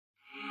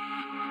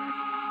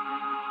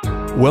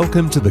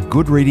Welcome to the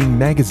Good Reading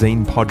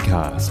Magazine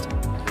podcast.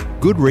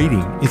 Good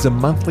Reading is a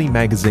monthly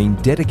magazine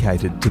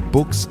dedicated to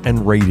books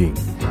and reading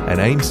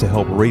and aims to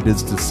help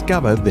readers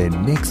discover their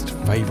next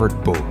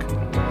favourite book.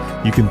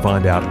 You can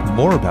find out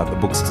more about the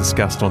books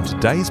discussed on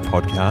today's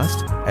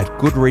podcast at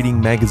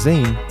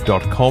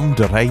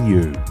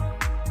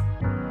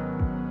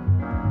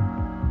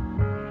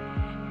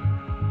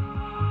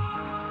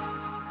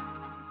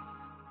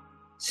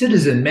goodreadingmagazine.com.au.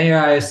 Citizen, may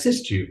I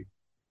assist you?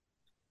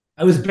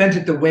 I was bent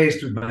at the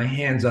waist with my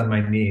hands on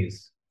my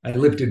knees. I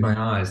lifted my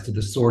eyes to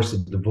the source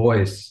of the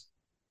voice.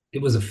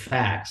 It was a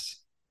fax,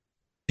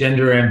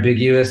 gender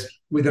ambiguous,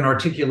 with an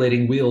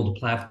articulating wheeled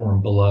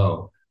platform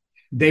below.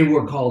 They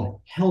were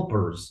called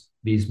helpers,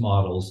 these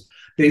models.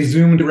 They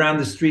zoomed around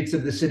the streets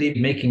of the city,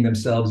 making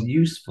themselves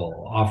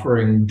useful,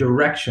 offering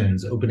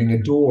directions, opening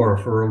a door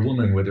for a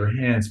woman with her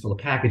hands full of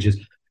packages,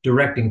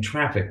 directing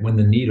traffic when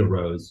the need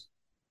arose.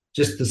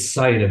 Just the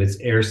sight of its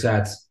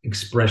airsat's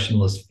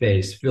expressionless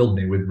face filled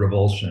me with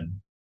revulsion.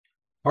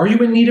 Are you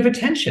in need of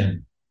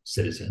attention,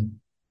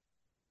 citizen?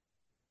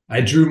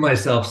 I drew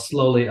myself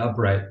slowly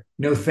upright.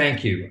 No,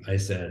 thank you, I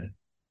said.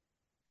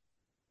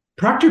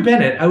 Proctor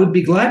Bennett, I would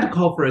be glad to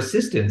call for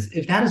assistance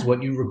if that is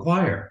what you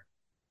require.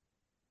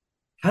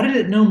 How did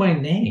it know my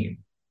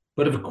name?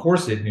 But of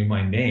course it knew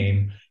my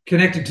name.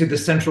 Connected to the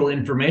central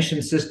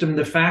information system,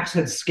 the fax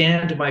had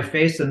scanned my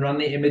face and run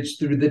the image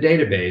through the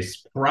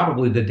database.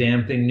 Probably the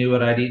damn thing knew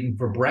what I'd eaten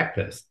for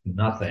breakfast.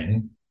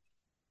 Nothing.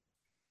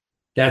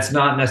 That's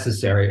not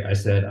necessary, I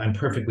said. I'm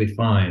perfectly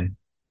fine.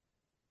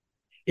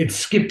 It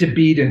skipped a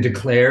beat and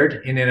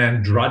declared in an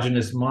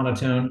androgynous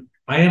monotone,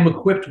 I am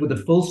equipped with a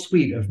full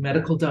suite of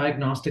medical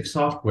diagnostic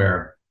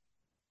software.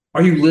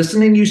 Are you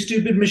listening, you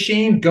stupid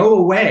machine? Go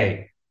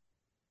away.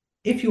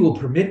 If you will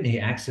permit me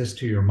access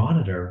to your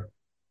monitor.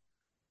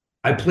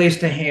 I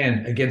placed a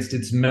hand against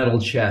its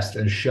metal chest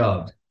and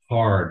shoved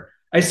hard.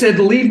 I said,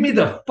 leave me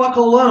the fuck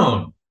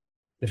alone.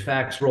 The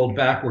fax rolled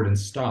backward and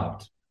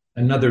stopped.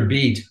 Another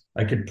beat.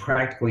 I could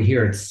practically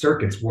hear its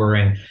circuits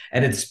whirring,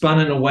 and it spun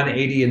in a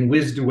 180 and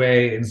whizzed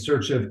away in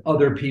search of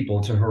other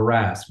people to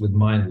harass with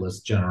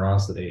mindless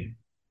generosity.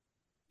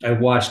 I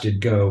watched it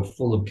go,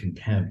 full of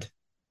contempt.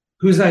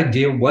 Whose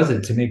idea was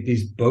it to make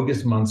these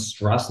bogus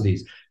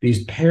monstrosities,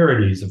 these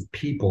parodies of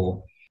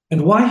people?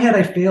 And why had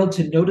I failed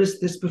to notice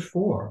this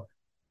before?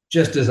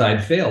 Just as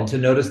I'd failed to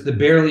notice the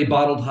barely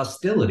bottled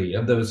hostility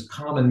of those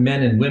common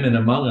men and women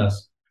among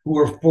us who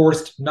were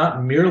forced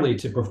not merely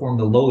to perform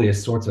the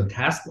lowliest sorts of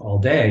tasks all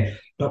day,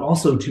 but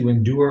also to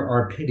endure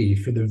our pity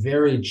for the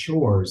very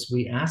chores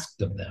we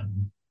asked of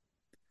them.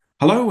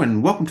 Hello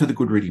and welcome to the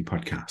Good Reading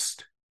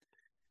Podcast.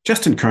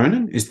 Justin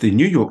Cronin is the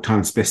New York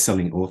Times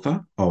best-selling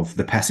author of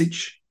The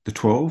Passage, The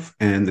 12,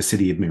 and The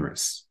City of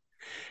Mirrors.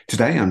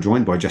 Today I'm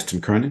joined by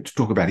Justin Cronin to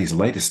talk about his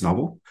latest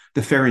novel,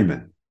 The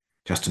Ferryman.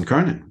 Justin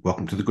Cronin,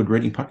 welcome to the Good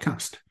Reading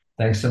Podcast.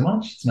 Thanks so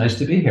much. It's nice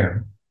to be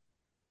here.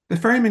 The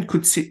Ferryman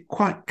could sit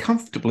quite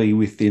comfortably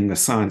within the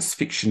science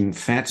fiction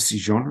fantasy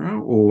genre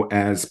or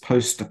as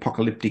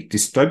post-apocalyptic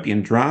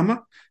dystopian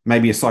drama,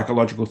 maybe a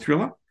psychological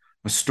thriller,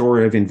 a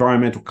story of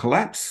environmental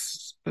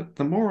collapse. But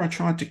the more I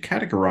tried to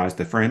categorize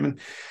The Ferryman,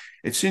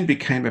 it soon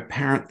became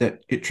apparent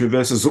that it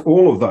traverses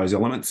all of those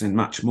elements and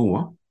much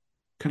more.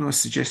 Can I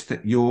suggest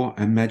that your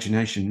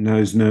imagination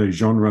knows no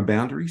genre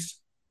boundaries?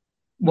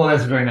 Well,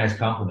 that's a very nice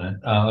compliment.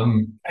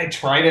 I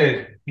try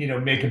to,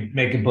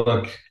 make a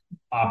book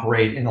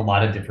operate in a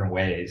lot of different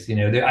ways.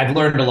 I've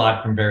learned a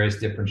lot from various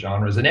different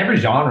genres, and every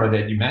genre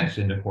that you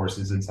mentioned, of course,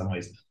 is in some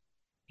ways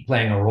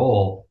playing a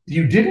role.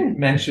 You didn't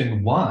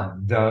mention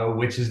one, though,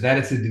 which is that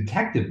it's a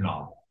detective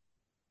novel,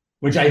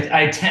 which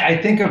I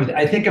think of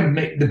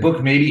the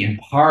book maybe in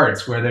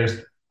parts where there's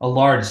a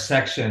large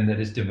section that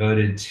is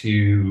devoted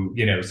to,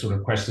 sort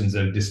of questions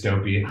of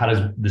dystopia. How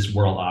does this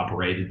world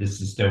operate, this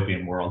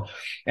dystopian world?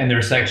 And there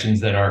are sections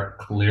that are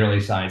clearly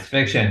science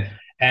fiction.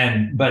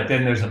 But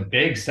then there's a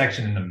big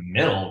section in the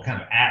middle,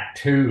 kind of act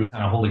two,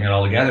 kind of holding it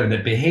all together,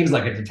 that behaves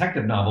like a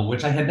detective novel,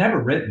 which I had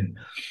never written.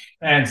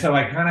 And so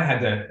I kind of had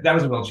to, that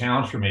was a real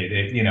challenge for me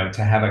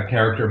to have a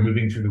character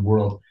moving through the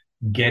world,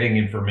 getting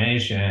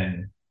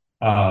information,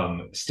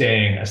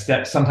 staying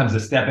sometimes a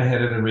step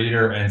ahead of the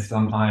reader and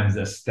sometimes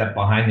a step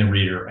behind the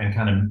reader, and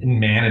kind of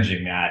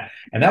managing that.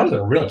 And that was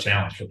a real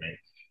challenge for me.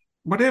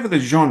 Whatever the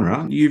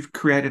genre, you've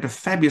created a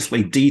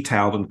fabulously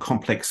detailed and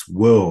complex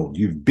world.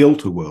 You've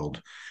built a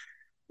world.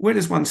 Where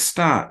does one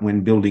start when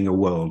building a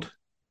world?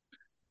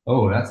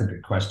 Oh, that's a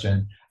good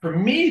question. For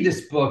me,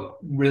 this book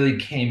really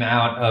came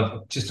out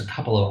of just a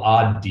couple of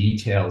odd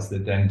details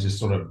that then just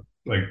sort of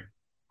like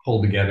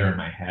pulled together in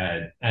my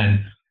head.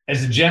 And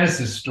as a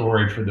genesis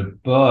story for the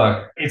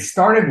book, it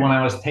started when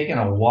I was taking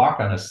a walk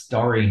on a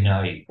starry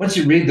night. Once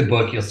you read the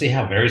book, you'll see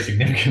how very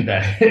significant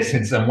that is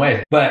in some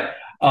ways. But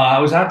I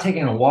was out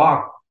taking a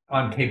walk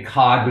on Cape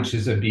Cod, which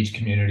is a beach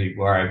community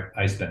where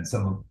I spent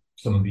some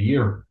of the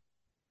year.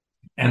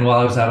 And while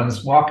I was out on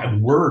this walk, a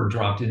word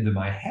dropped into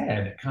my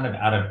head, kind of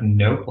out of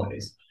no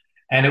place.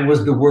 And it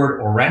was the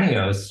word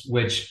Orenios,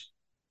 which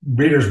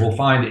readers will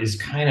find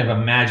is kind of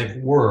a magic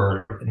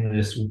word in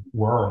this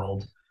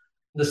world.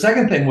 The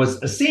second thing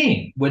was a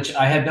scene, which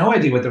I had no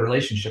idea what the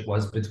relationship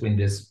was between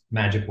this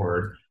magic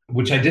word,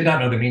 which I did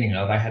not know the meaning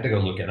of. I had to go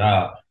look it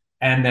up.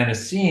 And then a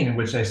scene in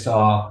which I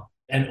saw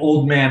an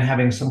old man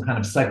having some kind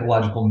of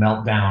psychological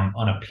meltdown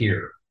on a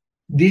pier.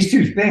 These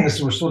two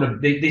things were sort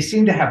of, they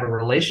seemed to have a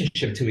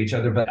relationship to each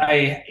other, but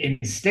I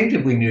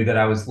instinctively knew that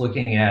I was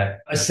looking at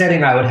a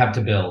setting I would have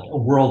to build, a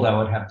world I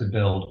would have to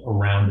build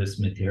around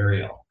this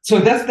material. So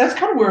that's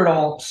kind of where it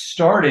all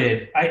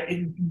started.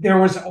 There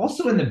was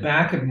also in the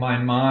back of my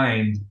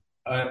mind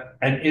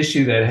an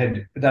issue that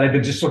I've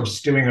been just sort of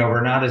stewing over,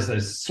 not as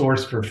a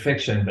source for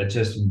fiction, but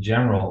just in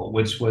general,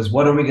 which was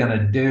what are we going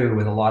to do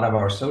with a lot of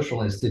our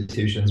social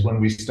institutions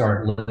when we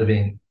start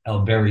living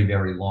a very,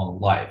 very long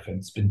life? And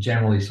it's been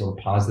generally sort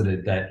of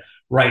posited that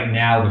right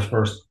now the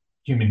first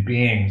human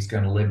being who's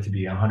going to live to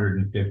be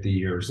 150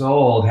 years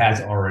old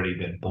has already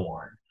been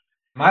born.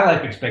 My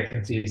life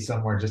expectancy is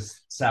somewhere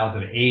just south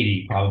of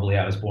 80. Probably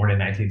I was born in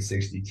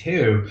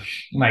 1962.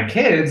 My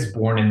kids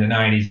born in the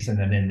 90s and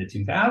then in the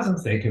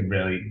 2000s, they could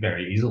really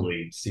very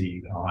easily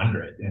see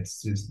 100.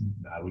 It's just,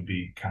 I would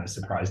be kind of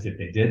surprised if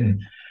they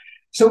didn't.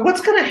 So what's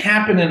going to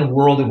happen in a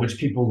world in which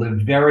people live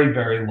very,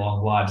 very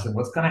long lives? And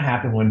what's going to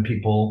happen when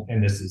people,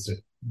 and this is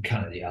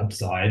kind of the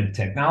upside of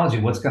technology,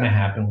 what's going to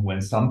happen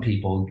when some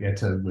people get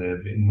to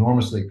live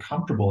enormously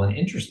comfortable and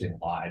interesting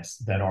lives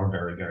that are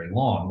very, very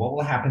long? What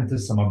will happen to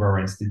some of our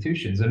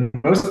institutions? And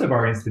most of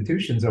our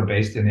institutions are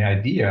based in the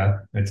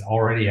idea, it's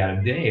already out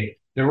of date,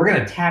 that we're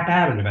going to tap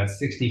out at about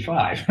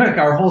 65, like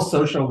our whole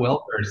social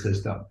welfare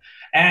system.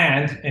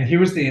 And here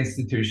was the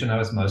institution I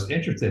was most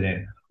interested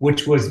in,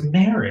 which was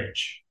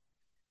marriage.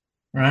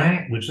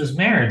 Right? Which is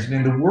marriage. And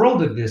in the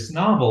world of this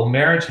novel,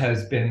 marriage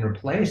has been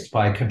replaced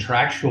by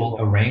contractual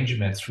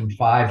arrangements from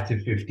 5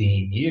 to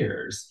 15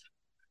 years.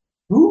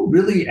 Who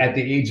really, at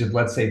the age of,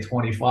 let's say,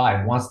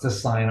 25, wants to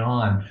sign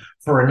on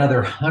for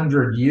another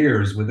 100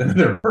 years with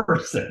another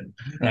person?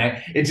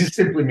 Right? It just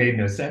simply made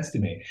no sense to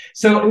me.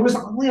 So it was,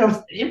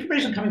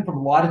 information coming from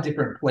a lot of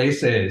different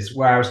places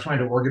where I was trying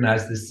to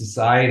organize this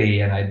society,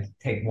 and I'd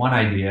take one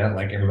idea,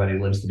 like everybody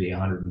lives to be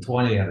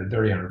 120,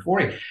 130,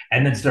 140,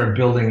 and then start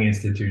building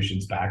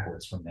institutions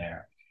backwards from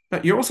there.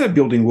 But you're also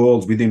building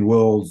worlds within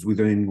worlds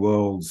within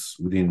worlds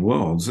within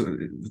worlds.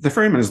 The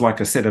Ferryman is like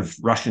a set of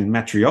Russian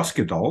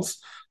Matryoshka dolls.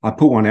 I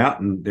pull one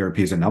out and there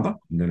appears another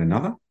and then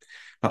another.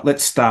 But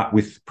let's start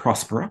with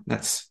Prospera.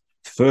 That's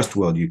the first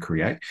world you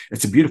create.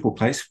 It's a beautiful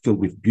place filled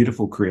with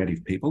beautiful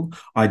creative people,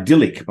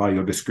 idyllic by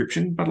your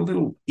description, but a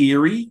little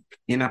eerie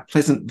in a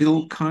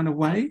Pleasantville kind of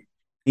way,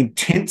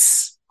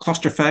 intense,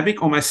 claustrophobic,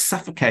 almost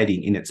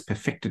suffocating in its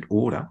perfected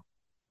order.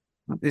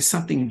 There's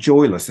something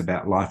joyless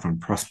about life on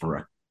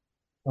Prospera.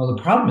 Well,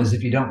 the problem is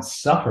if you don't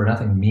suffer,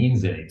 nothing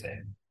means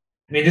anything.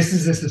 I mean, this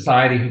is a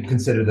society who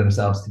consider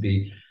themselves to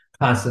be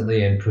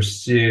constantly in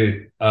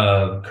pursuit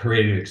of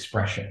creative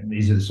expression.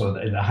 These are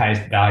sort of the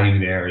highest value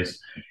there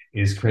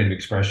is creative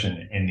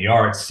expression in the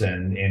arts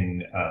and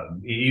in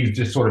even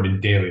just sort of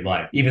in daily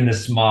life. Even the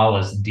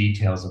smallest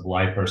details of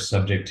life are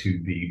subject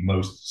to the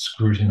most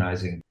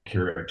scrutinizing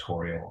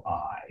curatorial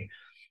eye.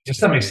 To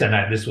some extent,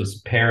 this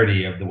was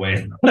parody of the way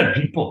a lot of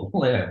people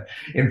live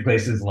in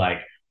places like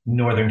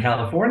Northern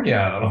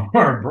California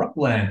or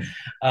Brooklyn.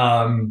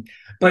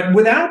 But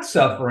without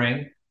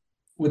suffering,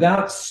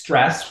 without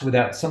stress,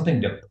 without something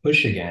to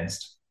push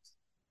against.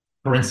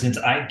 For instance,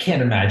 I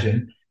can't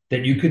imagine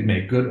that you could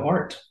make good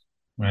art,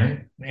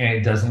 right? And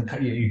it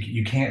doesn't,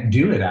 you can't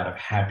do it out of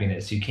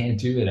happiness. You can't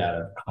do it out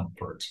of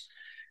comfort.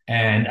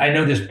 And I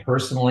know this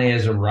personally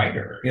as a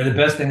writer. The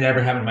best thing that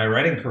ever happened in my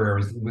writing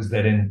career was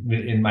that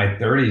in my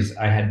 30s,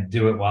 I had to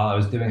do it while I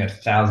was doing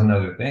 1,000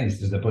 other things,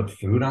 just to put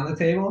food on the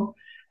table.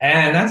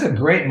 And that's a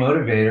great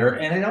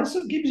motivator. And it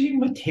also gives you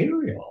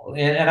material.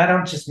 And I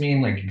don't just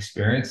mean like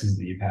experiences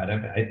that you've had.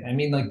 I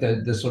mean like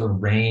the sort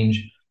of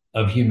range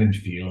of human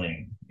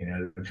feeling,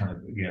 the kind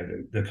of,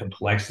 the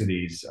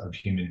complexities of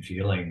human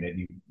feeling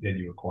that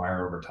you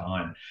acquire over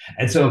time.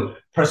 And so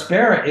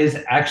Prospera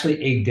is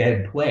actually a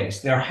dead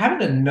place. They're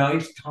having a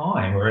nice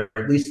time, or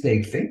at least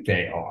they think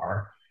they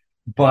are.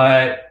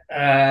 But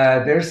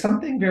there's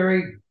something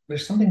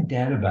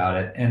dead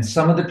about it. And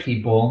some of the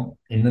people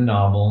in the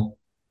novel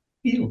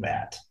feel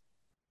that.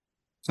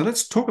 So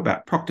let's talk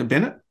about Proctor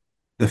Bennett,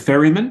 the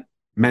Ferryman,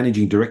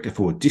 Managing Director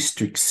for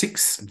District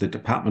 6 of the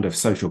Department of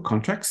Social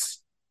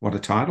Contracts. What a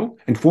title.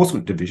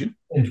 Enforcement Division.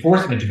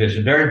 Enforcement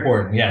Division, very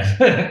important, yes.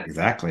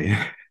 Exactly.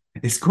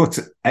 Escorts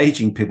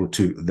aging people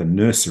to the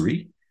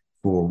nursery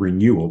for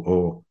renewal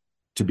or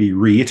to be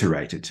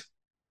reiterated.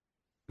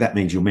 That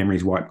means your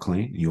memory's wiped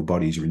clean, your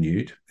body's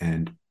renewed,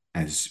 and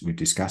as we've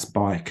discussed,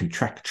 by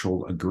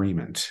contractual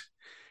agreement.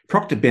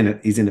 Proctor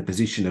Bennett is in a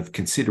position of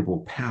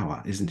considerable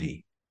power, isn't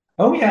he?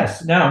 Oh,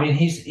 yes. No, I mean,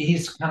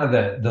 he's kind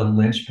of the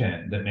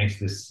linchpin that makes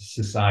this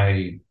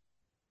society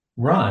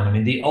run. I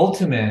mean, the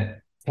ultimate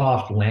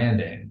soft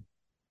landing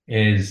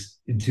is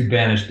to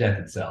banish death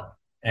itself.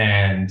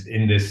 And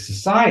in this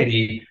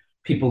society,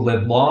 people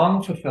live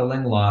long,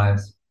 fulfilling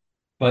lives,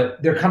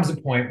 but there comes a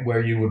point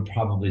where you would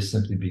probably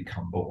simply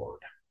become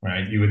bored.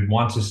 right? You would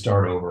want to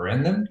start over.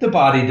 And then the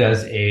body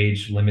does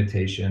age,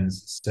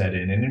 limitations set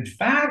in. And in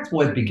fact,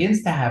 what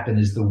begins to happen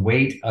is the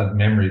weight of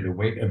memory, the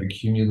weight of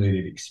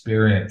accumulated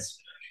experience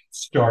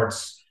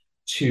starts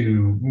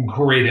to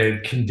create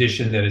a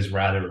condition that is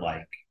rather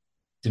like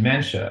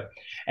dementia.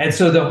 And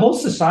so the whole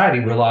society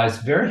relies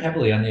very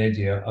heavily on the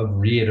idea of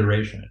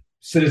reiteration.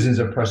 Citizens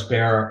of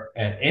Prospera,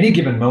 at any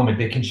given moment,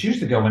 they can choose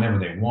to go whenever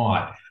they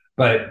want.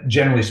 But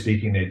generally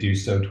speaking, they do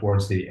so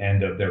towards the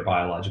end of their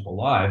biological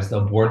lives.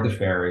 They'll board the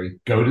ferry,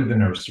 go to the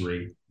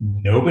nursery.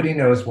 Nobody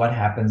knows what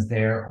happens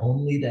there,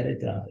 only that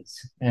it does.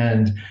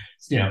 And,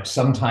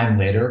 sometime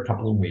later, a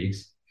couple of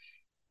weeks,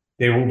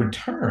 they will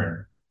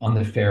return on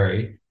the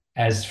ferry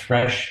as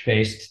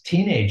fresh-faced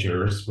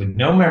teenagers with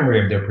no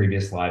memory of their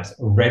previous lives,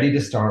 ready to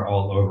start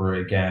all over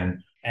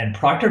again. And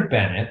Proctor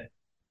Bennett,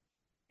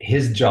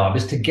 his job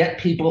is to get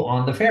people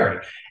on the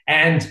ferry.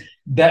 And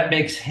that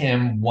makes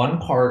him one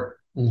part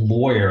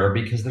lawyer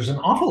because there's an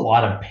awful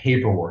lot of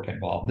paperwork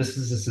involved. This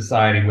is a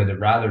society with a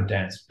rather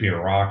dense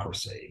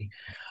bureaucracy.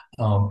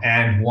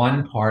 And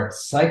one part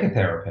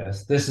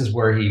psychotherapist. This is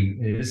where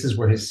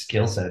his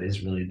skill set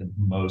is really the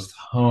most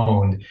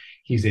honed.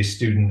 He's a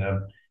student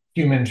of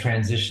human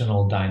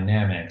transitional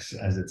dynamics,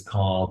 as it's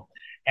called,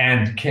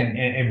 and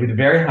with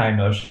very high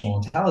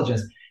emotional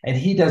intelligence. And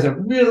he does a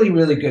really,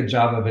 really good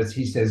job of, as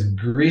he says,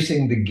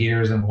 greasing the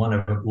gears in one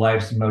of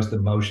life's most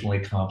emotionally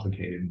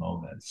complicated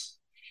moments.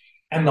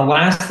 And the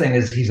last thing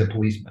is he's a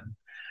policeman,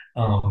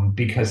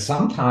 because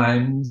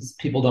sometimes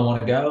people don't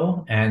want to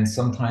go, and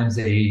sometimes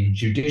a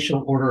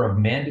judicial order of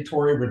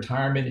mandatory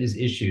retirement is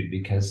issued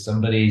because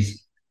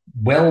somebody's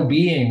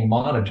well-being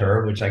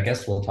monitor, which I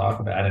guess we'll talk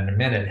about in a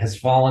minute, has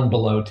fallen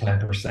below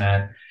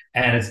 10%,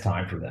 and it's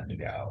time for them to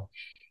go.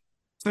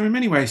 So in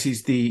many ways,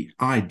 he's the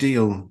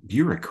ideal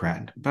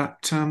bureaucrat,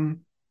 but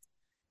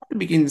he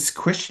begins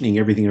questioning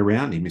everything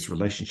around him, his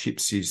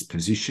relationships, his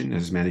position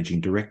as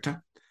managing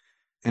director.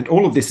 And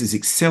all of this is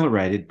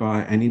accelerated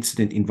by an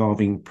incident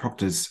involving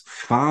Proctor's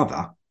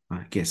father.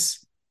 I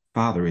guess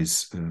father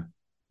is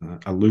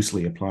a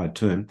loosely applied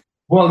term.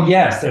 Well,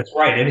 yes, that's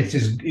right. And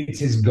it's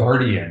his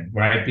guardian,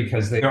 right?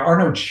 Because there are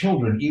no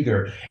children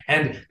either.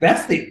 And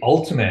that's the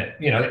ultimate,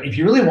 if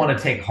you really want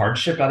to take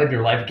hardship out of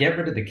your life, get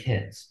rid of the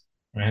kids.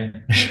 Right.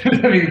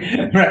 I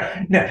mean,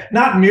 right. No,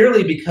 not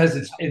merely because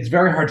it's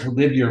very hard to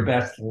live your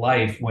best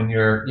life when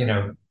you're,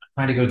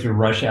 trying to go through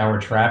rush hour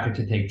traffic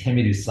to take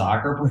Timmy to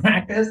soccer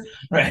practice.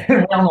 Right. We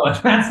all know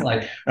what that's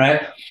like.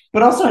 Right.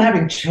 But also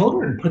having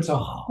children puts a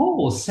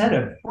whole set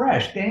of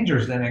fresh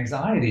dangers and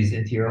anxieties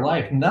into your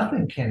life.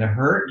 Nothing can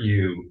hurt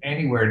you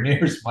anywhere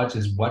near as much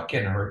as what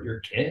can hurt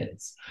your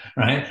kids.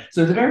 Right.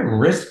 So it's very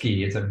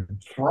risky. It's a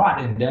fraught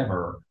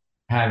endeavor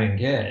having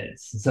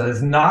kids. So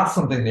it's not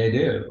something they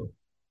do.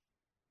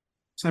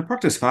 So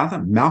Proctor's father,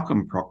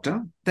 Malcolm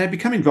Proctor, they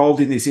become involved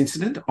in this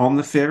incident on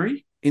the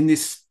ferry. In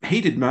this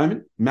heated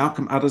moment,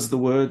 Malcolm utters the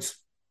words,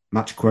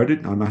 much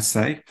quoted, I must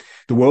say,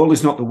 "The world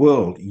is not the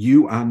world.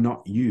 You are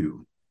not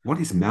you." What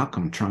is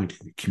Malcolm trying to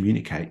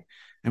communicate,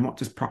 and what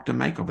does Proctor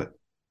make of it?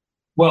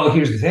 Well,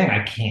 here's the thing.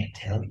 I can't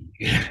tell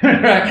you.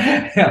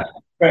 Right?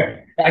 Right.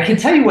 I can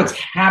tell you what's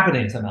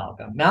happening to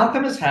Malcolm.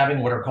 Malcolm is having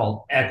what are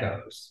called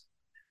echoes.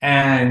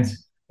 And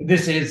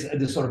this is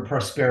the sort of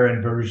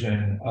Prosperian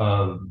version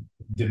of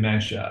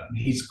dementia.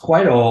 He's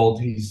quite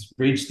old. He's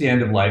reached the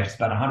end of life. He's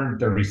about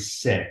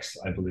 136,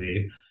 I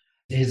believe.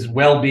 His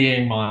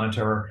well-being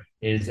monitor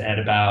is at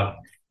about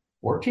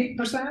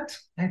 14%,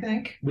 I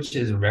think, which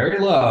is very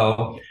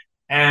low.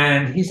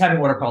 And he's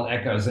having what are called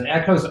echoes. And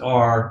echoes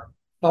are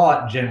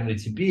thought generally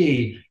to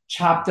be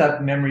chopped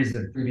up memories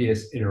of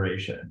previous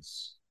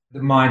iterations.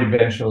 The mind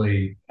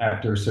eventually,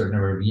 after a certain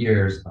number of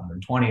years,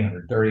 120,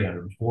 130,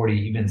 140,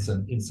 even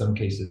in some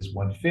cases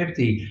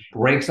 150,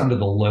 breaks under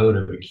the load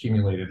of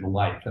accumulated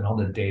life, and all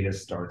the data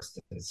starts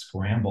to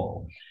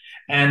scramble.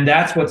 And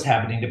that's what's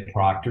happening to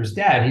Proctor's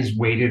dad. He's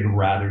waited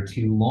rather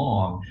too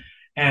long.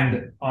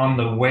 And on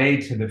the way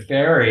to the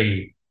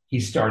ferry, he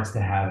starts to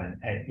have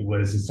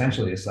what is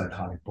essentially a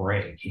psychotic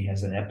break. He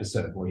has an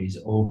episode where he's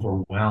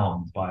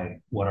overwhelmed by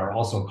what are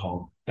also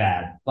called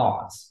bad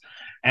thoughts.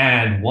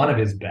 And one of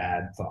his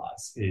bad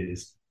thoughts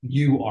is,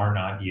 you are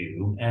not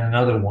you. And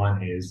another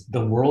one is,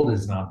 the world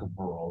is not the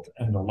world.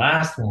 And the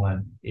last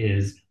one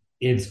is,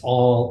 it's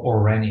all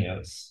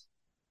Orenios,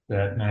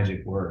 that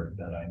magic word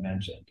that I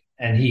mentioned.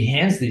 And he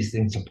hands these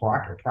things to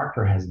Proctor.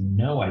 Proctor has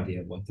no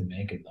idea what to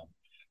make of them.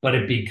 But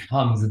it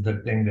becomes the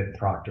thing that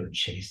Proctor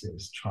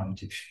chases, trying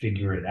to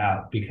figure it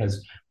out.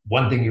 Because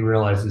one thing he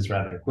realizes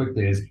rather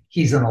quickly is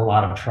he's in a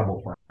lot of trouble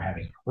for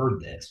having heard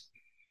this.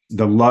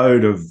 The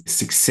load of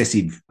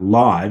successive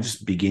lives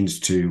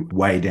begins to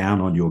weigh down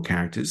on your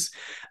characters.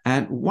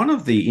 And one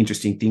of the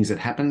interesting things that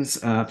happens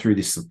through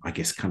this, I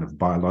guess, kind of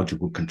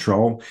biological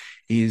control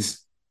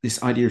is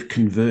this idea of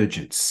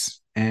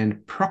convergence.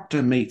 And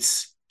Proctor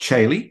meets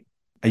Chaley,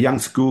 a young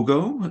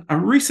schoolgirl, a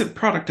recent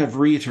product of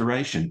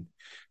reiteration.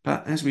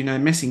 But as we know,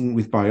 messing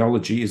with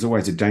biology is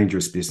always a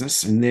dangerous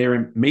business, and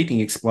their meeting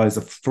explores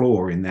a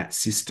flaw in that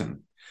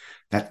system.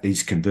 that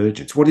is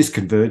convergence. What is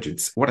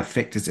convergence? What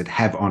effect does it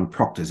have on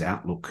Proctor's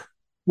outlook?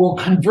 Well,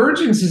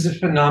 convergence is a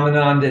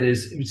phenomenon that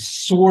is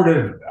sort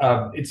of,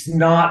 it's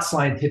not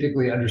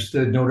scientifically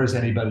understood, nor does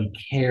anybody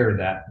care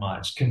that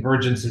much.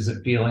 Convergence is a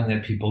feeling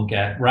that people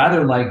get,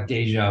 rather like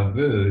deja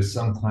vu,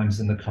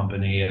 sometimes in the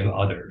company of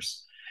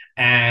others.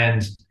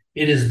 And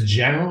it is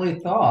generally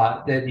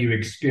thought that you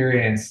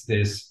experience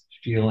this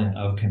feeling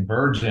of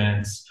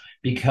convergence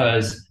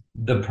because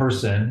the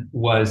person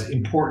was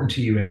important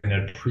to you in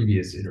a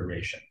previous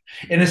iteration.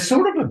 And it's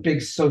sort of a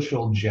big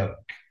social joke,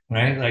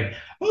 right? Like,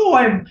 oh,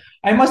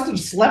 I must have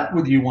slept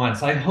with you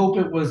once. I hope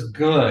it was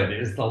good,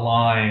 is the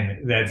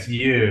line that's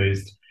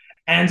used.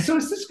 And so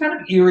it's this kind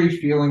of eerie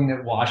feeling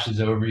that washes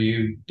over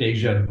you,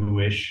 deja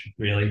vu-ish,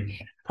 really.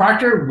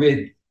 Proctor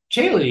with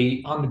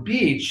Chaley on the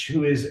beach,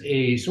 who is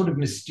a sort of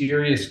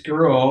mysterious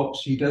girl.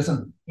 She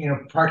doesn't,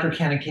 Proctor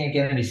can't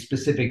get any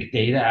specific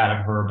data out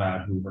of her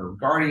about who her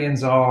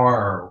guardians are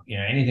or,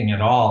 anything at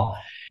all.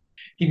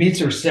 He meets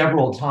her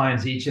several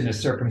times, each in a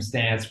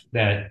circumstance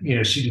that,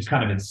 she just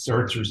kind of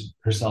inserts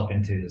herself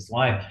into his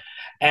life.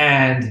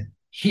 And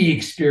he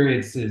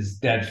experiences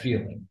that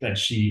feeling that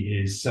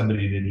she is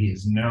somebody that he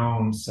has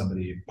known,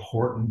 somebody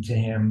important to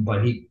him,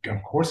 but he,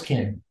 of course,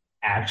 can't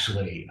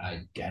actually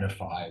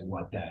identify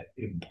what that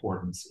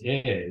importance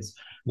is.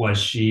 Was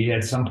she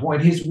at some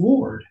point his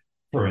ward,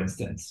 for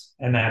instance?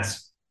 And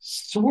that's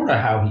sort of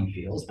how he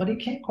feels, but he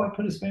can't quite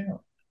put his finger on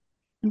it.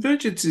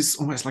 Convergence is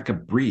almost like a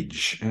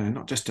bridge,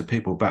 not just to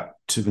people, but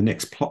to the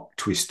next plot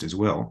twist as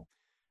well.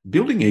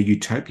 Building a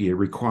utopia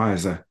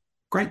requires a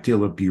great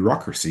deal of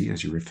bureaucracy,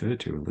 as you referred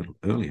to a little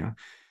earlier,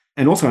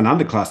 and also an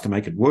underclass to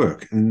make it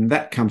work. And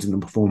that comes in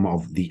the form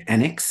of the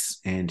annex.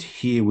 And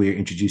here we're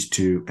introduced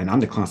to an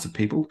underclass of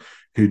people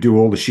who do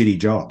all the shitty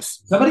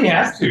jobs. Somebody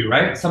has to,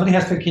 right? Somebody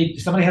has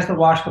to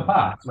wash the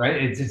pots,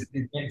 right?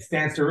 It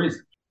stands to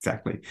reason.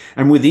 Exactly.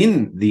 And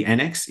within the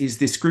annex is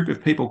this group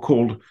of people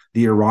called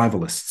the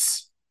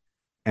arrivalists.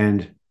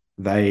 And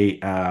they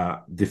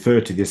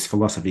defer to this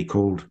philosophy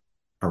called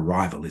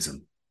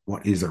arrivalism.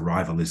 What is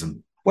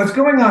arrivalism? What's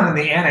going on in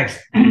the annex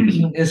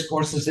is, of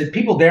course, is that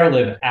people there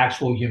live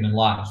actual human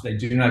lives. They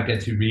do not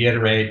get to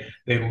reiterate.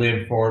 They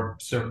live for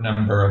a certain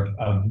number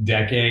of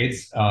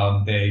decades.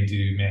 They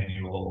do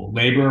manual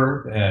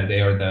labor.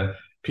 They are the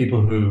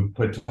people who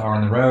put tar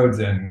on the roads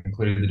and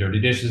clear the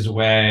dirty dishes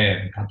away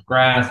and cut the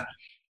grass.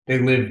 They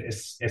live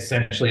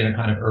essentially in a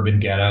kind of urban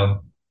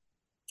ghetto,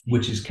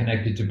 which is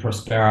connected to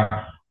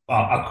Prospera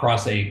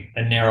across a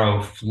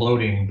narrow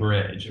floating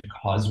bridge, a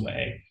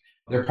causeway.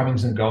 Their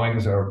comings and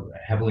goings are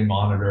heavily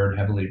monitored,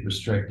 heavily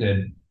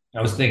restricted.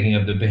 I was thinking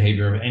of the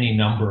behavior of any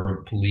number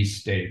of police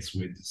states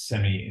with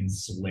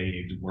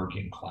semi-enslaved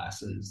working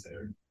classes. There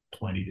are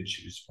plenty to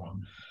choose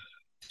from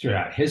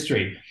throughout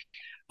history.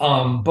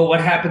 But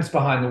what happens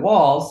behind the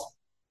walls,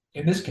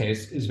 in this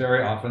case, is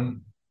very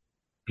often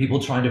people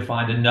trying to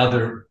find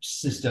another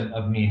system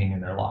of meaning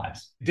in their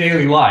lives.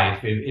 Daily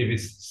life, if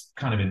it's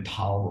kind of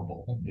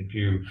intolerable, if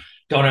you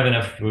don't have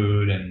enough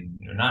food and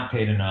you're not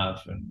paid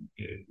enough and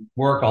you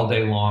work all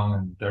day long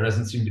and there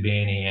doesn't seem to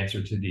be any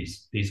answer to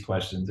these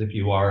questions, if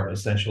you are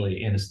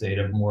essentially in a state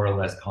of more or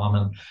less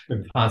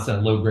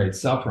constant low-grade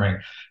suffering,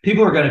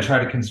 people are going to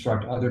try to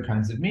construct other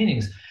kinds of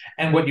meanings.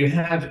 And what you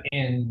have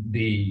in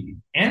the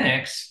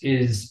annex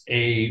is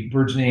a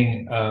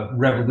burgeoning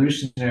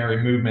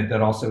revolutionary movement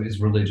that also is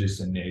religious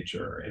in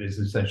nature. It is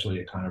essentially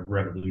a kind of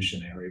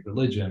revolutionary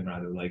religion,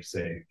 rather like,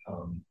 say,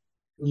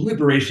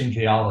 liberation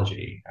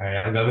theology.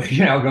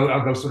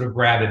 I'll go sort of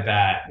grab at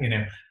that.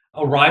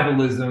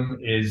 Arrivalism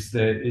is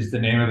the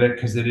name of it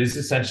because it is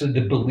essentially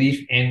the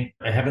belief in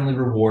a heavenly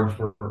reward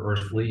for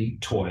earthly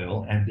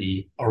toil and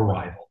the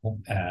arrival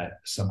at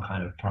some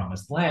kind of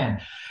promised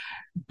land.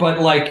 But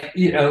like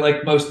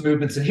most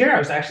movements in here, I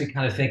was actually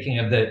kind of thinking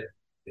of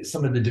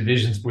some of the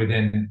divisions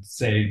within,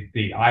 say,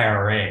 the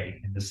IRA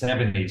in the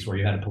 70s, where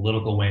you had a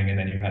political wing and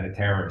then you had a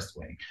terrorist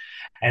wing.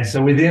 And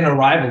so within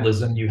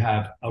arrivalism, you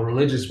have a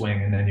religious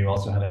wing, and then you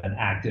also have an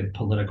active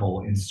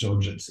political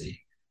insurgency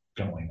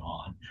going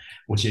on,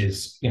 which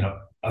is,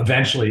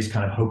 eventually is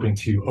kind of hoping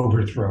to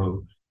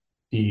overthrow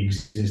the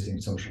existing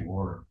social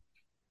order.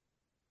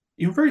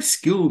 You're very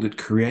skilled at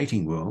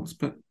creating worlds,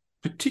 but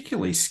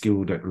particularly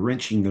skilled at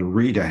wrenching the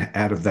reader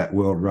out of that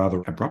world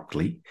rather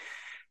abruptly.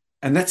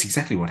 And that's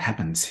exactly what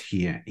happens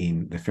here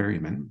in The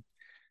Ferryman.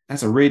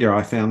 As a reader,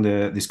 I found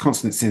this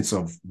constant sense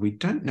of we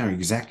don't know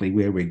exactly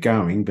where we're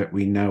going, but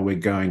we know we're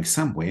going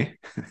somewhere.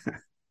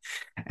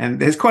 And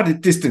there's quite a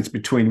distance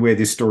between where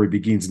this story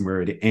begins and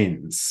where it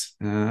ends.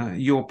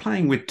 You're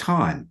playing with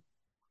time.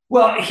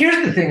 Well,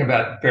 here's the thing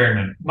about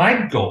Ferryman.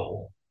 My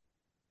goal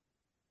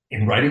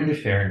in writing The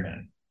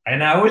Ferryman,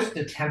 and I always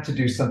attempt to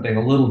do something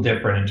a little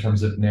different in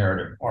terms of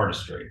narrative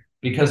artistry,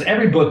 because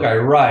every book I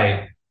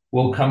write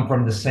will come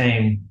from the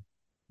same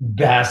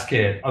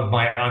basket of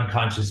my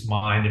unconscious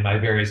mind and my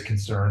various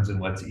concerns and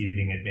what's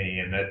eating at me.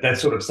 And that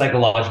sort of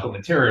psychological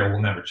material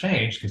will never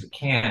change because it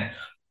can't.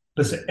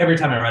 But every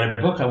time I write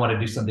a book, I want to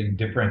do something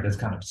different that's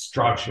kind of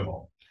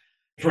structural.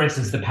 for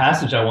instance, the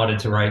passage I wanted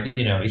to write,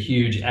 a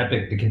huge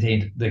epic that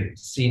contained the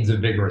scenes of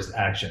vigorous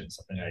action,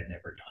 something I'd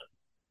never done.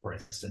 For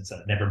instance,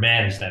 I've never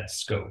managed that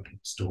scope,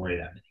 story,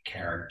 that many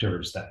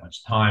characters, that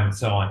much time, and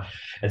so on.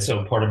 And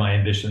so part of my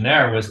ambition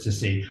there was to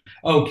see,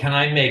 can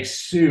I make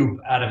soup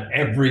out of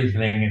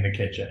everything in the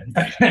kitchen?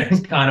 That's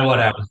kind of what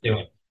I was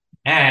doing.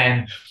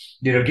 And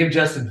give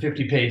Justin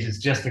 50 pages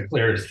just to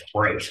clear his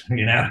throat,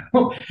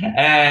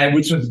 and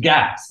which was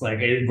gas. Like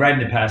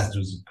writing the passage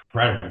was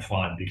incredibly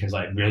fun because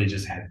I really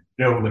just had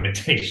no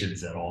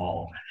limitations at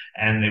all.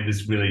 And it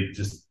was really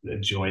just a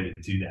joy to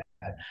do that.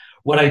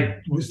 What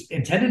I was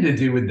intended to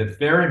do with the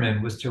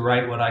Ferryman was to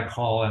write what I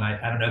call, and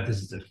I don't know if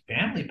this is a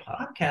family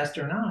podcast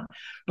or not,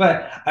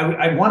 but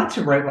I wanted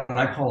to write what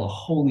I call a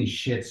holy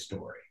shit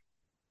story.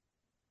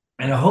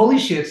 And a holy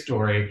shit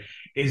story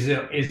is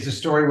a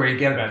story where you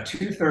get about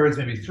 2/3,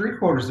 maybe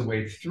 3/4 of the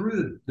way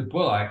through the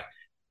book,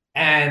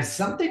 and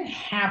something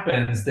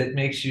happens that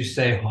makes you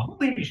say,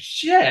 holy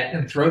shit,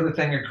 and throw the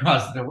thing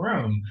across the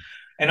room.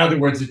 In other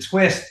words, a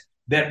twist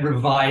that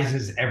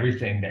revises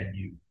everything that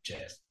you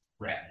just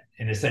read.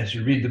 In a sense,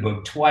 you read the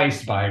book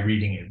twice by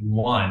reading it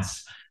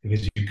once,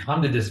 because you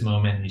come to this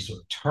moment and you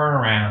sort of turn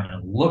around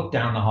and look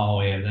down the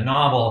hallway of the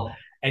novel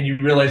and you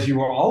realize you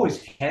were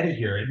always headed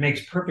here. It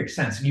makes perfect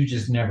sense. You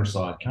just never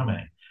saw it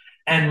coming.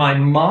 And my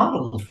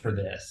model for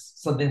this,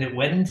 something that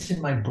went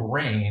into my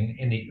brain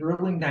in the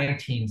early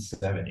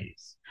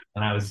 1970s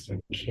when I was a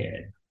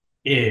kid,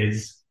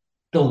 is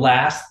the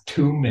last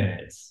 2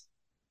 minutes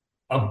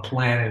of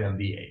Planet of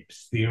the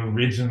Apes, the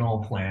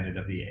original Planet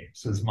of the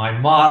Apes, was my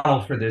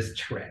model for this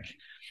trick.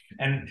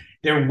 And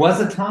there was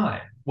a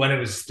time when it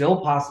was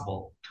still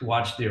possible to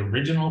watch the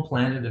original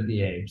Planet of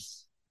the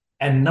Apes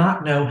and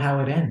not know how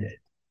it ended.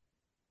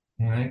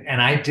 Right?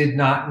 And I did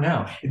not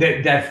know.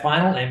 That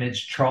final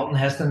image, Charlton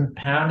Heston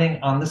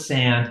pounding on the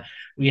sand,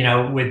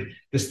 with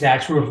the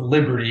Statue of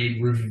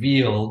Liberty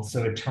revealed.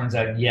 So it turns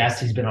out,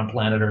 yes, he's been on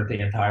planet Earth the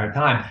entire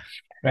time.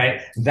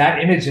 Right?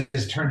 That image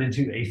has turned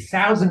into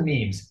 1,000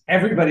 memes.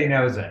 Everybody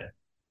knows it.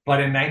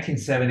 But in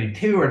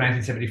 1972 or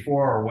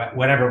 1974 or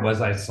whatever it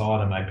was, I saw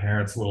it on my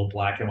parents' little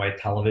black and white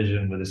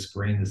television with a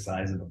screen the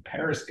size of a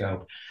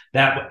periscope.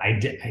 That I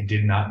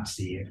did not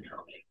see it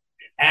coming.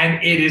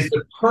 And it is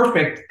the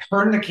perfect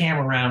turn the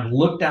camera around,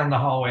 look down the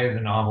hallway of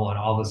the novel and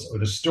all this, or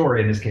the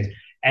story in this case,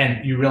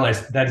 and you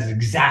realize that is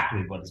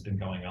exactly what has been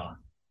going on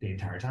the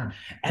entire time.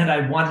 And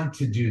I wanted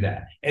to do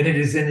that. And it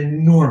is an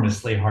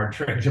enormously hard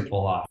trick to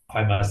pull off,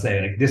 I must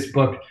say. Like, this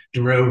book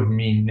drove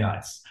me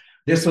nuts.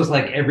 This was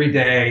like every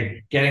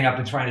day getting up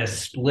and trying to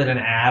split an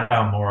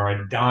atom or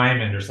a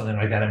diamond or something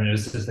like that. I mean, it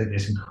was just like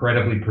this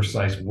incredibly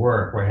precise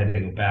work where I had to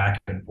go back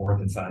and forth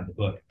inside the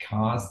book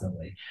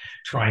constantly,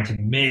 trying to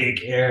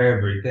make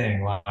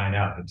everything line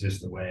up in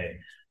just the way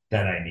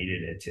that I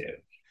needed it to.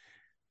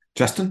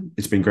 Justin,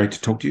 it's been great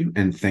to talk to you,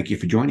 and thank you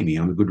for joining me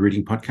on the Good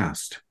Reading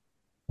Podcast.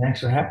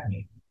 Thanks for having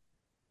me.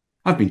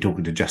 I've been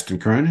talking to Justin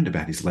Cronin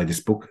about his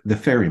latest book, The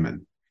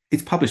Ferryman.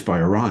 It's published by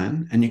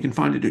Orion, and you can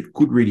find it at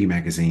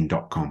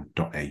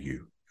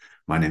goodreadingmagazine.com.au.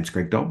 My name's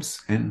Greg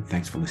Dobbs, and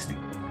thanks for listening.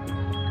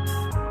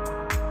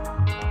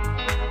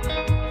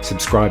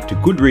 Subscribe to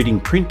Good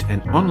Reading print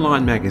and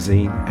online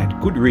magazine at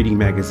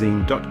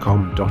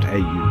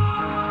goodreadingmagazine.com.au.